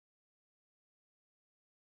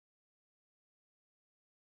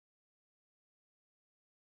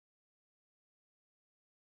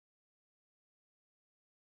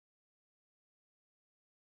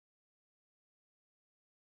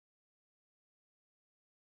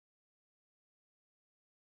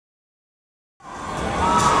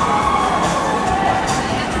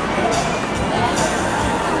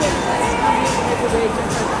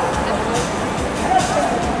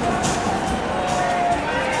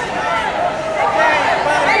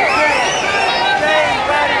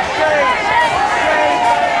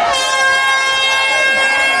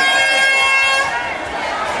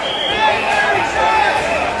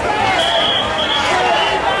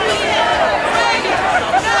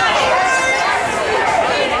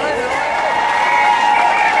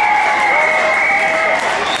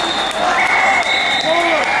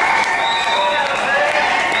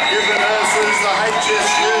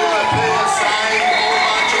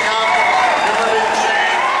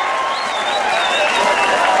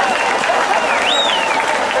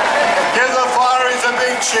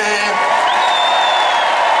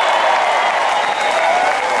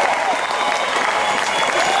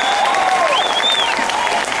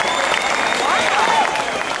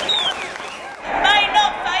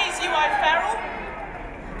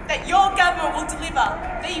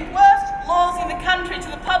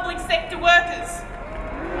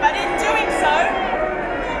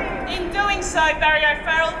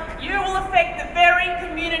very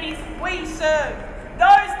communities we serve,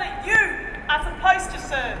 those that you are supposed to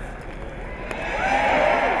serve.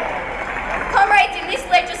 Comrades, in this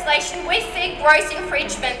legislation we see gross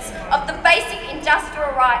infringements of the basic industrial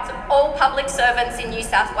rights of all public servants in New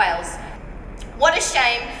South Wales. What a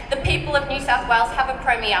shame the people of New South Wales have a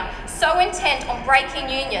Premier so intent on breaking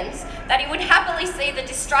unions that he would happily see the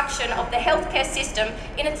destruction of the healthcare system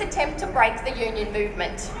in its attempt to break the union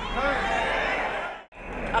movement.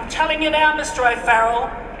 I'm telling you now, Mr O'Farrell,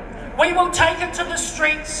 we will take it to the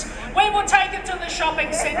streets, we will take it to the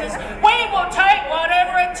shopping centres, we will take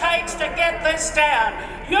whatever it takes to get this down.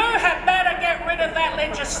 You had better get rid of that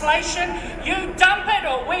legislation. You dump it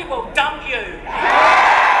or we will dump you.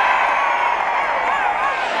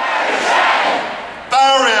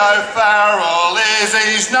 Barry O'Farrell is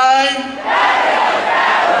his name. Barry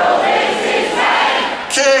O'Farrell is his name.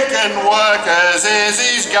 Kicking workers is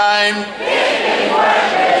his game. Kicking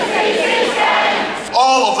workers is his game.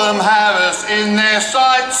 All of them have us in their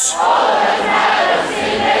sights. All of them have us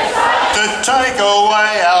in their sights. To take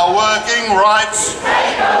away our working rights. To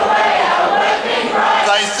take away our working rights.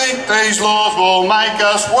 They think these laws will make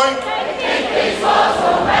us weak. They think these laws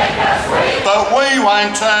will make us weak. But we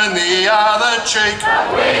won't turn the other cheek.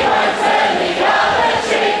 But we won't turn the other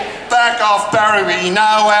cheek. Back off, Barry, we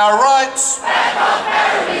know our rights. Back off,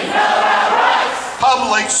 Barry, we know our rights.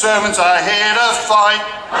 Public servants are here to fight.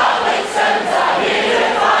 Public servants are here to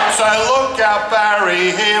fight. So look out,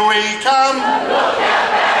 Barry, here we come. Look out,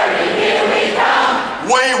 Barry, here we come.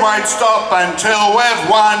 We won't stop until we've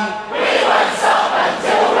won. We won't stop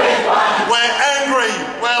until we've won. We're angry,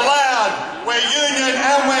 we're loud, we're union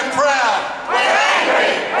and we're proud. We're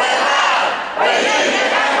angry, we're loud, we're union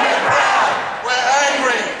and we're proud. We're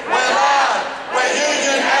angry, we're loud, we're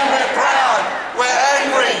union and we're proud. We're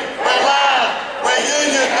angry, we're loud, we're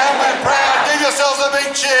union and we're proud. Give yourselves a big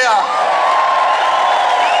cheer.